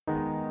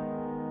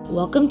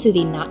Welcome to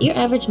the Not Your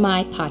Average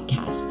My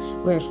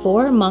podcast. We're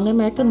four Hmong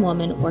American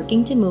women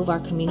working to move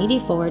our community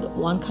forward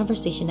one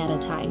conversation at a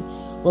time.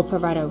 We'll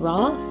provide a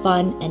raw,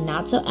 fun, and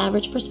not so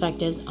average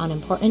perspectives on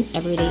important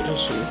everyday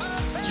issues.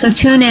 So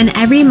tune in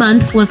every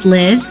month with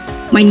Liz,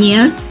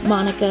 Manya,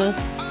 Monica,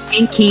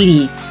 and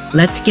Katie.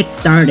 Let's get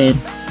started.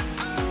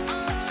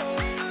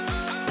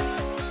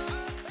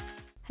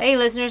 Hey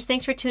listeners,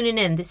 thanks for tuning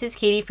in. This is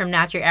Katie from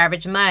Not Your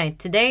Average Mind.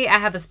 Today I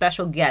have a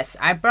special guest.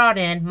 I brought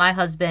in my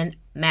husband,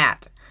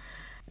 Matt.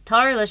 Tell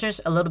our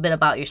listeners a little bit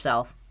about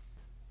yourself.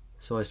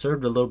 So I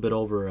served a little bit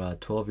over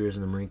 12 years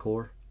in the Marine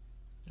Corps.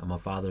 I'm a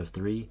father of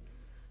three.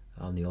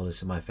 I'm the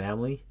oldest in my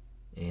family,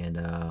 and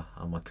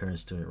I'm a current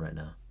student right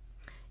now.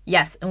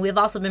 Yes, and we've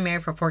also been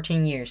married for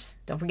 14 years.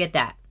 Don't forget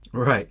that.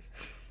 Right.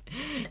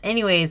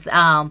 Anyways,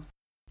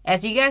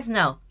 as you guys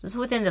know, just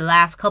within the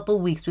last couple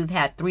weeks, we've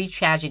had 3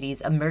 tragedies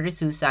of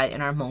murder-suicide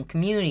in our Hmong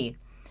community.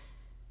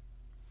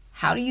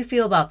 How do you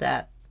feel about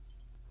that?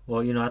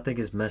 Well, I think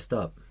it's messed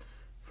up.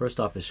 First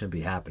off, it shouldn't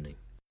be happening.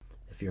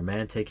 If you're a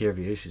man, take care of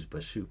your issues,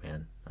 but shoot,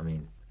 man.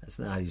 That's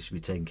not how you should be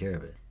taking care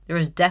of it. There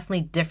is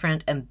definitely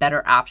different and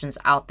better options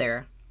out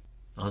there.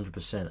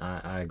 100%,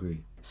 I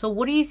agree. So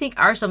what do you think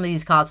are some of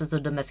these causes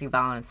of domestic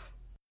violence?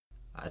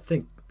 I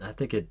think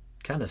it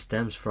kind of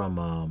stems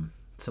from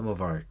some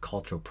of our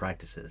cultural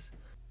practices.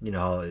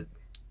 The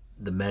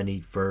men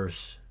eat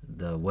first,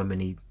 the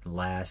women eat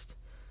last,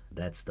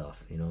 that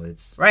stuff.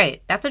 It's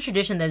right. That's a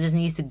tradition that just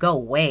needs to go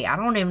away. I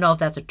don't even know if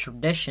that's a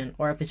tradition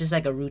or if it's just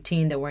like a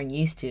routine that we're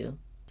used to.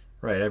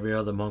 Right. Every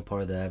other Hmong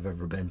party that I've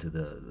ever been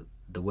to,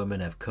 the women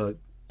have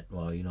cooked.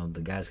 Well,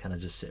 the guys kind of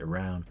just sit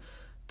around,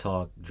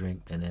 talk,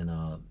 drink, and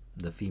then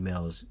the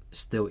females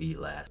still eat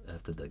last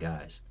after the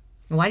guys.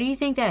 Why do you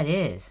think that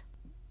is?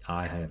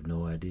 I have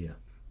no idea.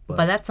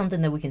 But that's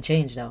something that we can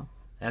change, though.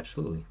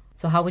 Absolutely.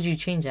 So how would you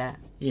change that?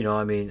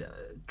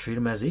 Treat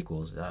them as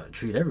equals.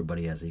 Treat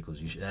everybody as equals.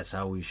 That's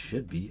how we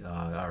should be.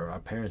 Our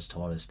parents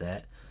taught us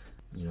that.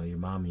 Your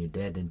mom and your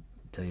dad didn't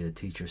tell you to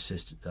teach your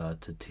sister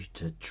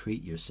to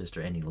treat your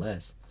sister any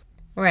less.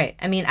 Right.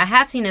 I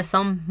have seen at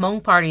some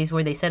Hmong parties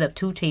where they set up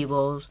 2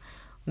 tables,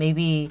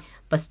 maybe,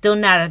 but still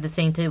not at the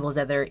same tables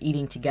that they're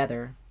eating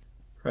together.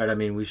 Right.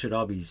 We should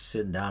all be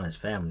sitting down as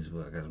families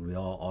because we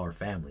all are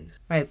families.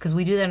 Right. Because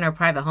we do that in our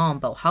private home.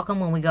 But how come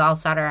when we go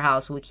outside our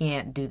house, we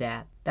can't do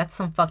that? That's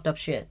some fucked up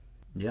shit.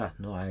 Yeah.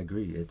 No, I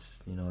agree.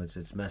 It's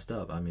messed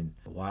up.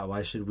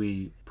 Why should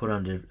we put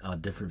on a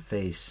different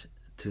face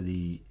to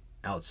the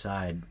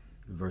outside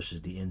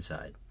versus the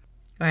inside?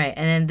 Right.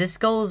 And then this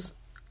goes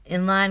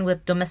in line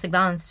with domestic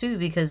violence too,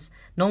 because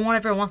no one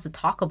ever wants to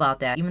talk about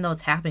that, even though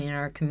it's happening in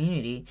our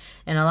community.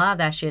 And a lot of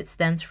that shit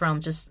stems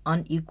from just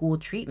unequal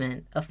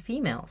treatment of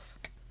females.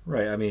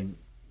 Right.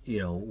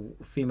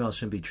 Females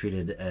shouldn't be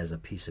treated as a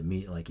piece of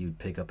meat like you'd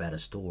pick up at a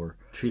store.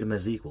 Treat them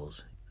as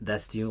equals.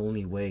 That's the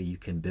only way you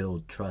can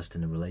build trust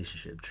in a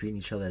relationship, treating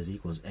each other as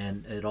equals.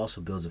 And it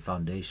also builds a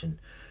foundation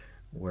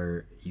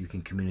where you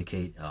can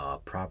communicate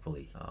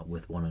properly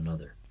with one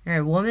another. All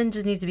right, women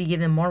just needs to be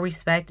given more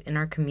respect in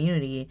our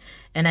community,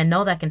 and I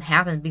know that can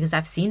happen because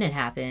I've seen it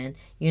happen.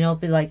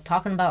 Be like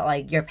talking about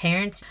like your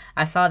parents.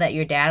 I saw that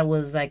your dad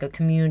was like a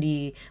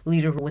community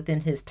leader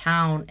within his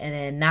town, and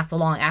then not so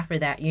long after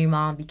that, your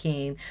mom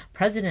became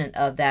president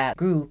of that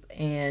group,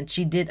 and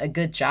she did a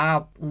good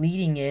job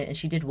leading it, and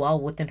she did well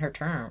within her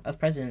term of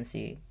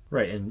presidency.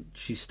 Right, and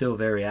she's still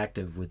very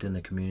active within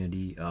the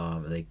community.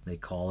 They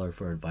call her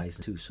for advice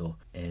too.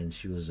 And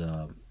she was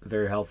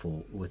very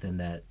helpful within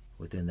that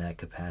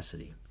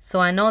capacity. So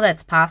I know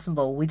that's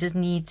possible. We just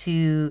need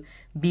to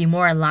be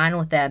more aligned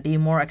with that, be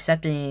more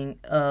accepting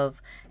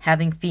of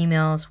having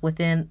females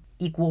within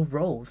equal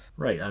roles.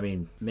 Right.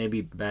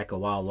 Maybe back a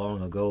while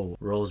long ago,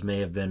 roles may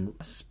have been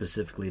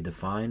specifically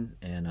defined,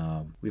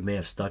 and we may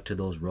have stuck to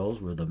those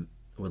roles where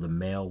the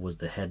male was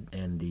the head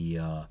and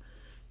the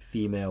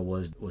female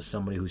was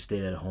somebody who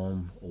stayed at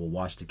home or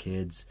watched the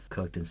kids,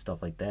 cooked and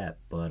stuff like that.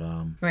 But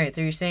right.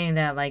 So you're saying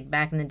that like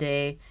back in the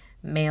day,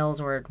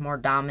 males were more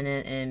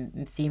dominant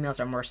and females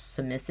are more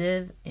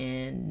submissive,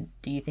 and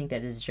do you think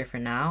that is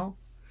different now?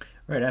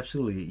 Right,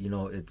 absolutely.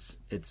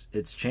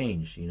 It's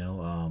changed.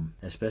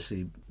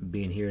 Especially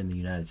being here in the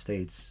United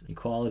States,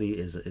 equality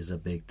is a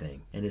big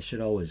thing, and it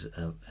should always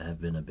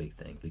have been a big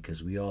thing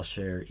because we all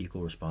share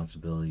equal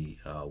responsibility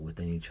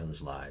within each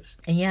other's lives.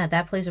 And yeah,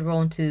 that plays a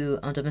role into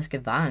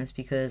domestic violence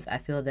because I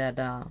feel that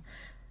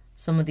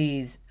some of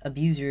these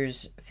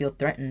abusers feel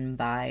threatened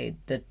by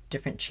the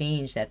different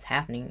change that's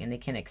happening and they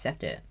can't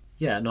accept it.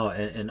 Yeah, no,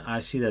 and I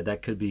see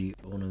that could be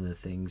one of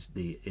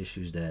the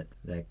issues that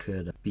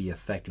could be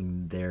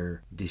affecting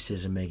their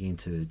decision making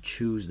to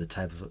choose the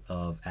type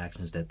of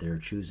actions that they're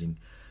choosing.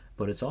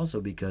 But it's also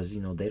because,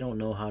 they don't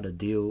know how to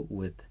deal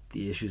with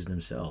the issues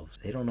themselves.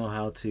 They don't know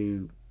how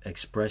to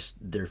express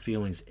their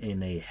feelings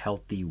in a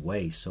healthy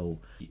way. So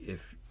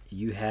if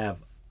you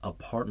have a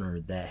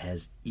partner that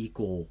has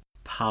equal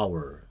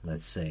power,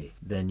 let's say,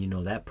 then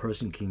that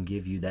person can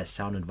give you that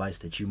sound advice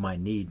that you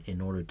might need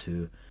in order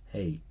to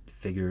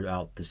figure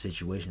out the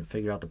situation,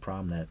 figure out the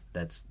problem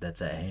that's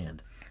at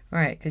hand.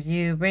 Right, because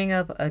you bring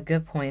up a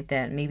good point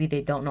that maybe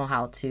they don't know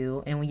how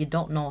to, and when you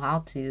don't know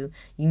how to,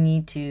 you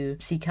need to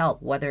seek help,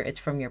 whether it's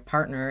from your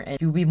partner, and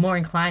you'll be more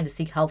inclined to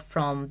seek help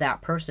from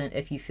that person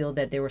if you feel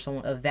that they were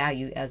someone of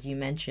value, as you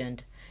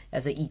mentioned,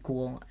 as an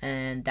equal,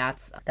 and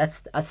that's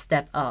a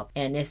step up.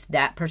 And if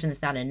that person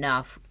is not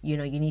enough, you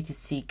need to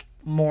seek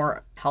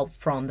more help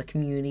from the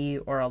community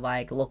or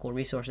like local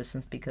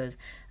resources, because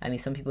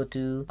some people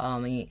do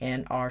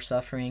and are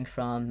suffering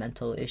from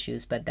mental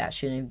issues, but that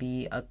shouldn't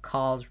be a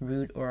cause,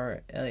 root,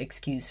 or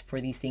excuse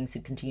for these things to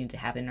continue to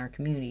happen in our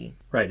community.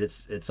 Right,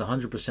 it's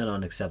 100%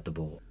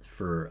 unacceptable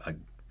for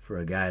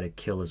a guy to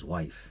kill his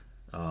wife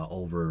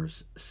over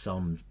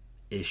some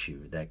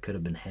issue that could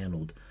have been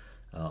handled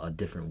a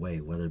different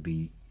way, whether it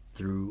be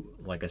through,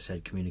 like I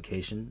said,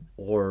 communication,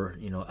 or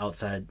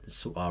outside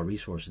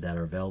resources that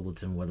are available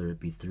to them, whether it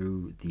be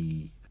through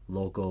the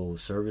local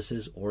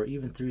services or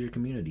even through your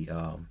community.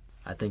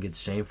 I think it's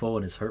shameful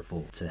and it's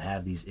hurtful to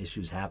have these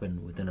issues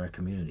happen within our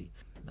community.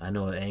 I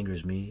know it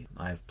angers me.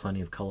 I have plenty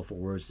of colorful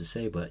words to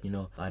say, but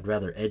I'd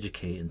rather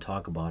educate and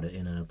talk about it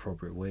in an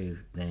appropriate way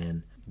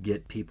than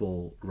get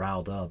people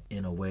riled up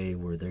in a way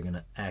where they're going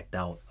to act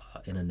out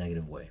in a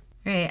negative way.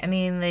 Right.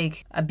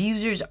 Like,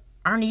 abusers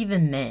aren't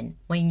even men.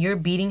 When you're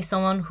beating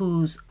someone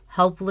who's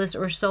helpless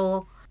or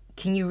so,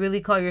 can you really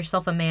call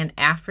yourself a man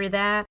after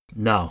that?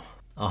 No,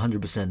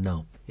 100%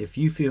 no. If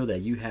you feel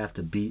that you have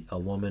to beat a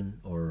woman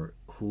or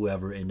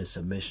whoever into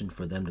submission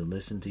for them to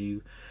listen to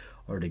you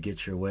or to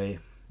get your way,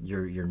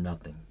 you're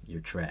nothing.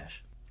 You're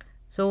trash.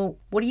 So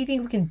what do you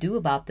think we can do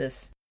about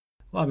this?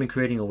 Well,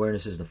 creating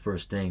awareness is the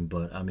first thing,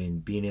 but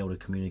being able to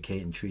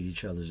communicate and treat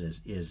each other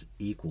as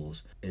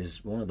equals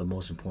is one of the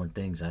most important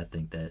things, I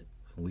think, that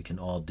we can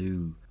all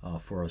do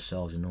for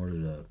ourselves in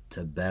order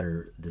to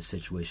better the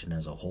situation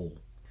as a whole.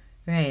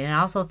 Right, and I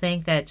also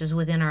think that just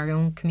within our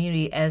own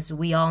community, as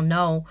we all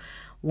know,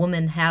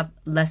 women have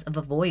less of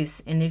a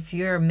voice. And if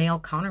you're a male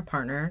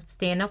counterpartner,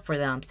 stand up for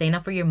them. Stand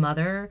up for your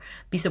mother.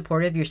 Be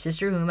supportive of your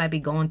sister who might be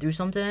going through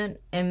something.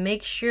 And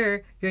make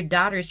sure your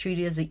daughter is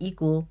treated as an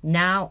equal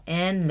now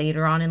and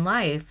later on in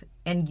life.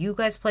 And you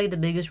guys play the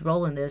biggest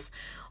role in this.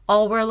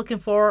 All we're looking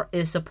for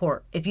is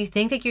support. If you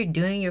think that you're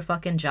doing your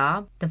fucking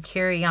job, then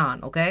carry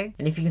on, okay?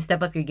 And if you can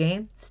step up your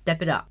game,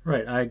 step it up.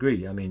 Right, I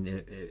agree.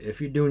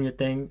 If you're doing your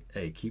thing,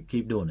 hey,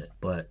 keep doing it.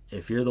 But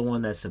if you're the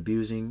one that's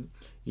abusing,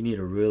 you need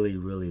to really,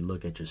 really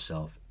look at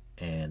yourself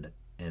and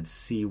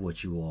see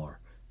what you are,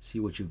 see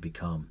what you've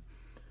become.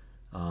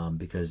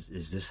 Because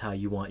is this how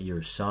you want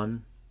your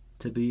son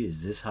to be?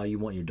 Is this how you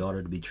want your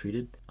daughter to be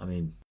treated?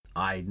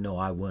 I know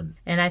I wouldn't.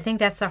 And I think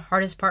that's the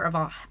hardest part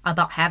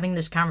about having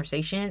this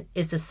conversation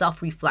is the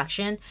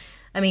self-reflection.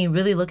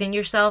 Really looking at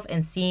yourself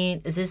and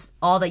seeing, is this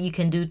all that you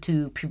can do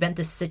to prevent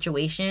this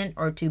situation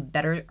or to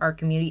better our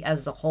community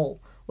as a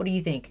whole? What do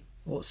you think?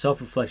 Well,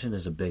 self-reflection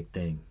is a big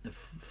thing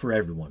for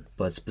everyone,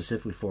 but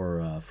specifically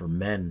for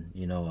men,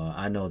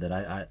 I know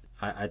that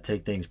I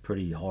take things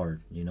pretty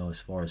hard, as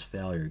far as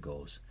failure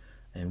goes.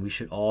 And we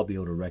should all be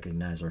able to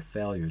recognize our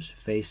failures,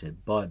 face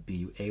it, but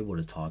be able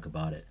to talk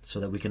about it so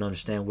that we can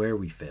understand where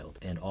we failed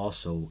and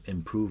also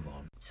improve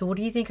on. So what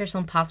do you think are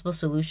some possible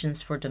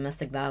solutions for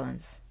domestic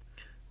violence?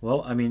 Well,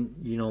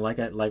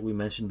 like we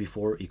mentioned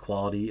before,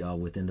 equality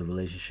within the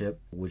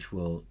relationship, which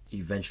will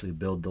eventually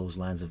build those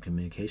lines of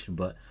communication,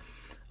 but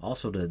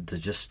also to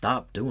just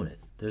stop doing it.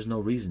 There's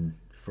no reason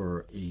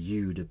for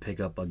you to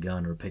pick up a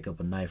gun or pick up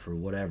a knife or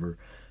whatever,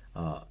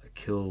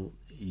 kill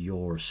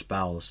your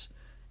spouse,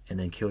 and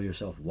then kill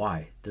yourself.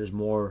 Why? There's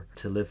more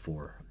to live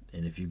for.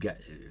 And if you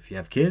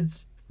have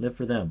kids, live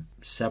for them.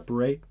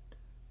 Separate,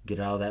 get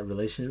out of that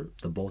relationship,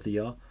 the both of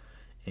y'all,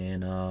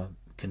 and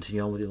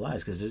continue on with your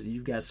lives, because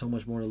you've got so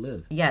much more to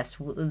live. Yes,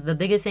 the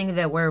biggest thing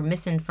that we're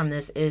missing from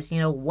this is,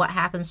 what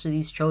happens to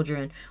these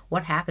children?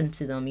 What happened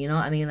to them?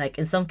 Like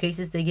in some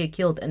cases they get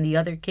killed, and the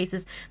other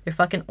cases they're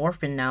fucking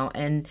orphaned now.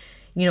 And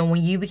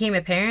when you became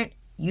a parent,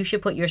 you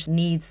should put your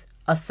needs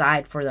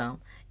aside for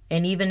them.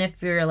 And even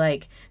if you're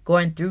like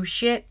going through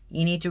shit,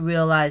 you need to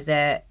realize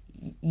that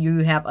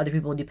you have other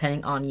people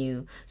depending on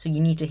you. So you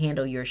need to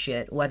handle your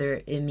shit,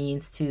 whether it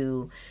means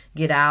to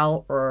get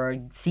out or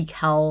seek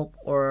help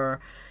or,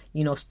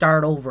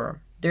 start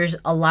over. There's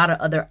a lot of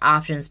other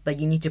options, but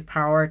you need to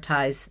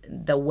prioritize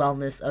the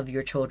wellness of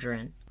your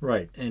children.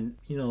 Right. And,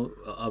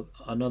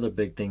 another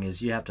big thing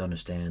is you have to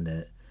understand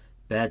that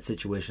bad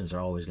situations are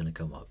always going to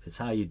come up. It's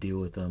how you deal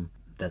with them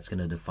that's going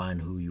to define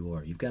who you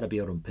are. You've got to be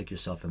able to pick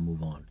yourself and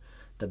move on.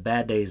 The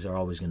bad days are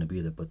always going to be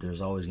there, but there's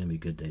always going to be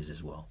good days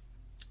as well.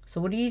 So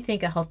what do you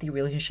think a healthy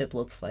relationship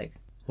looks like?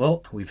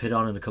 Well, we've hit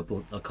on it a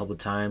couple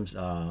times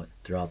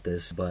throughout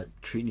this, but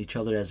treating each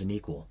other as an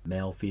equal,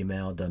 male,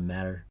 female, doesn't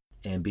matter,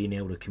 and being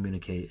able to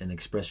communicate and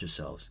express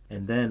yourselves.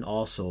 And then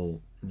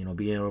also,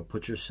 being able to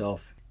put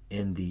yourself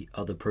in the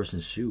other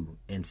person's shoe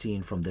and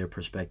seeing from their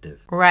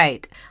perspective.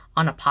 Right.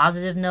 On a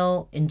positive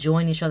note,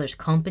 enjoying each other's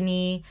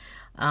company,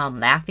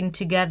 laughing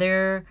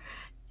together,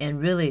 And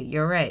really,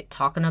 you're right.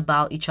 Talking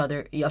about each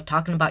other,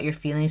 talking about your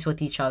feelings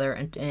with each other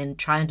and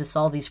trying to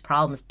solve these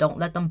problems. Don't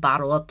let them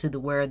bottle up to the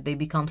where they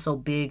become so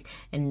big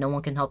and no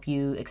one can help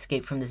you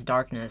escape from this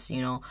darkness.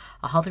 You know,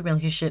 a healthy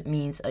relationship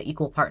means an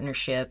equal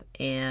partnership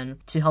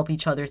and to help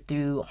each other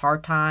through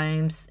hard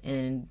times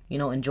and, you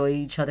know, enjoy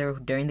each other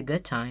during the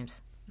good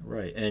times.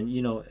 Right. And,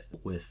 you know,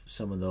 with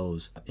some of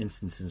those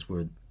instances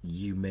where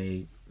you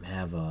may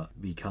have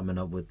be coming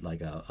up with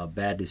like a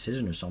bad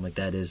decision or something like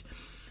that is,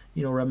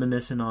 you know,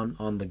 reminiscing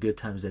on the good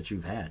times that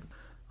you've had,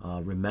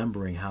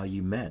 remembering how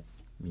you met,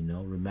 you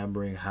know,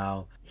 remembering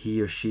how he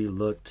or she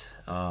looked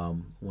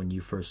when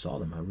you first saw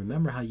them.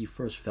 Remember how you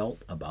first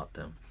felt about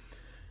them.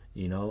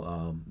 You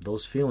know,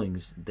 those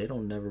feelings, they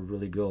don't never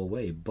really go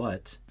away,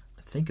 but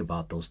think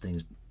about those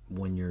things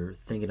when you're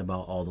thinking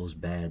about all those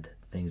bad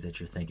things that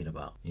you're thinking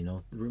about. You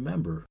know,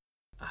 remember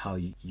how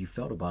you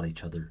felt about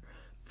each other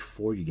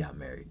before you got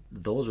married.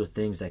 Those are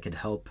things that could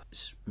help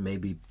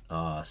maybe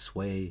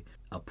sway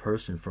a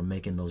person from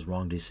making those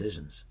wrong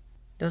decisions.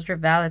 Those are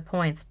valid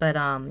points, but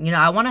you know,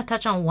 I want to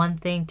touch on one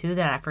thing too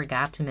that I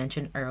forgot to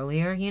mention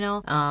earlier. You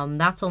know,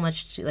 not so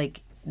much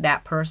like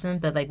that person,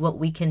 but like what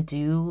we can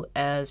do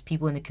as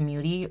people in the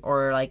community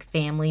or like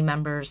family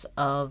members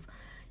of,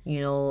 you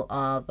know,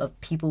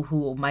 of people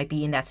who might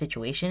be in that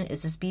situation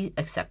is just be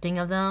accepting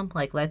of them.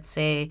 Like, let's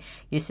say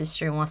your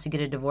sister wants to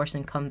get a divorce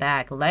and come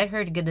back. Let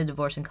her get a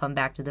divorce and come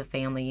back to the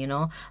family, you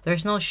know?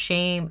 There's no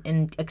shame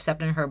in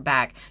accepting her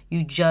back.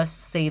 You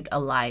just saved a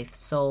life.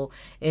 So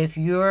if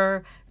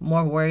you're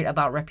more worried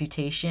about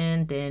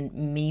reputation, then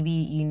maybe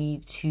you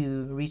need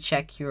to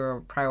recheck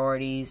your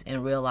priorities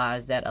and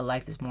realize that a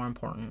life is more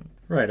important.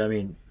 Right. I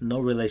mean, no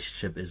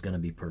relationship is going to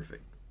be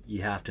perfect.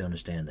 You have to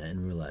understand that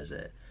and realize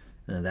that.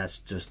 And that's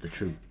just the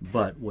truth.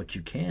 But what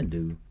you can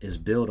do is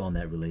build on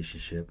that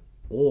relationship.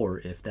 Or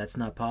if that's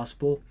not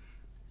possible,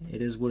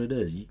 it is what it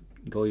is. You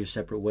go your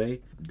separate way.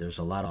 There's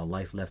a lot of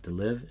life left to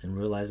live, and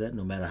realize that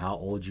no matter how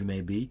old you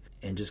may be,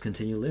 and just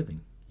continue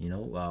living. You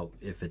know,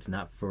 if it's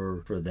not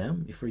for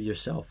them, for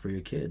yourself, for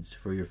your kids,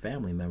 for your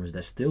family members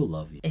that still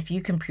love you. If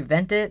you can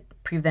prevent it,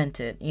 prevent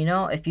it. You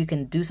know, if you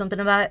can do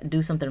something about it,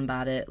 do something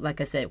about it. Like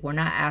I said, we're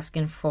not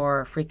asking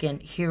for freaking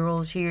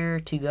heroes here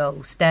to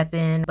go step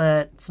in,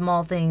 but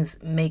small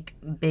things make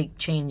big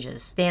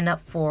changes. Stand up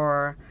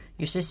for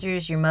your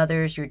sisters, your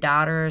mothers, your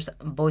daughters,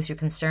 voice your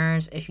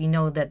concerns. If you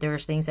know that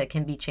there's things that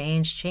can be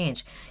changed,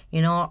 change.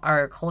 You know,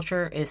 our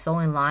culture is so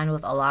in line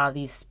with a lot of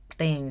these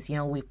things. You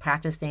know, we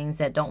practice things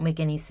that don't make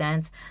any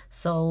sense.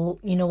 So,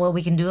 you know what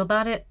we can do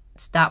about it?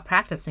 Stop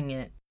practicing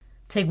it.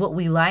 Take what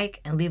we like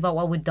and leave out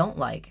what we don't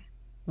like.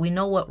 We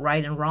know what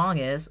right and wrong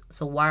is,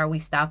 so why are we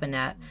stopping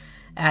at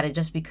it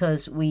just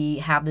because we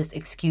have this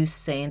excuse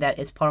saying that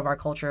it's part of our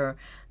culture?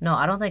 No,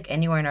 I don't think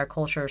anywhere in our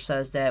culture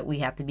says that we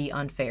have to be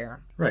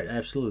unfair. Right,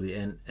 absolutely.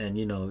 And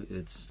you know,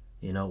 it's,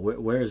 you know,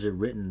 where is it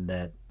written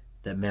that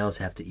males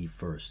have to eat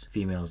first,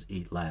 females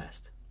eat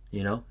last?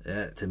 You know,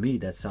 to me,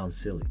 that sounds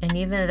silly. And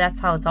even if that's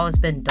how it's always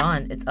been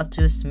done, it's up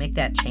to us to make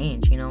that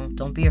change, you know?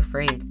 Don't be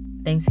afraid.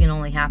 Things can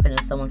only happen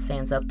if someone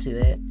stands up to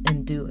it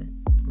and do it.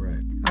 Right.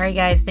 All right,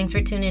 guys. Thanks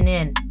for tuning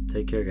in.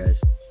 Take care, guys.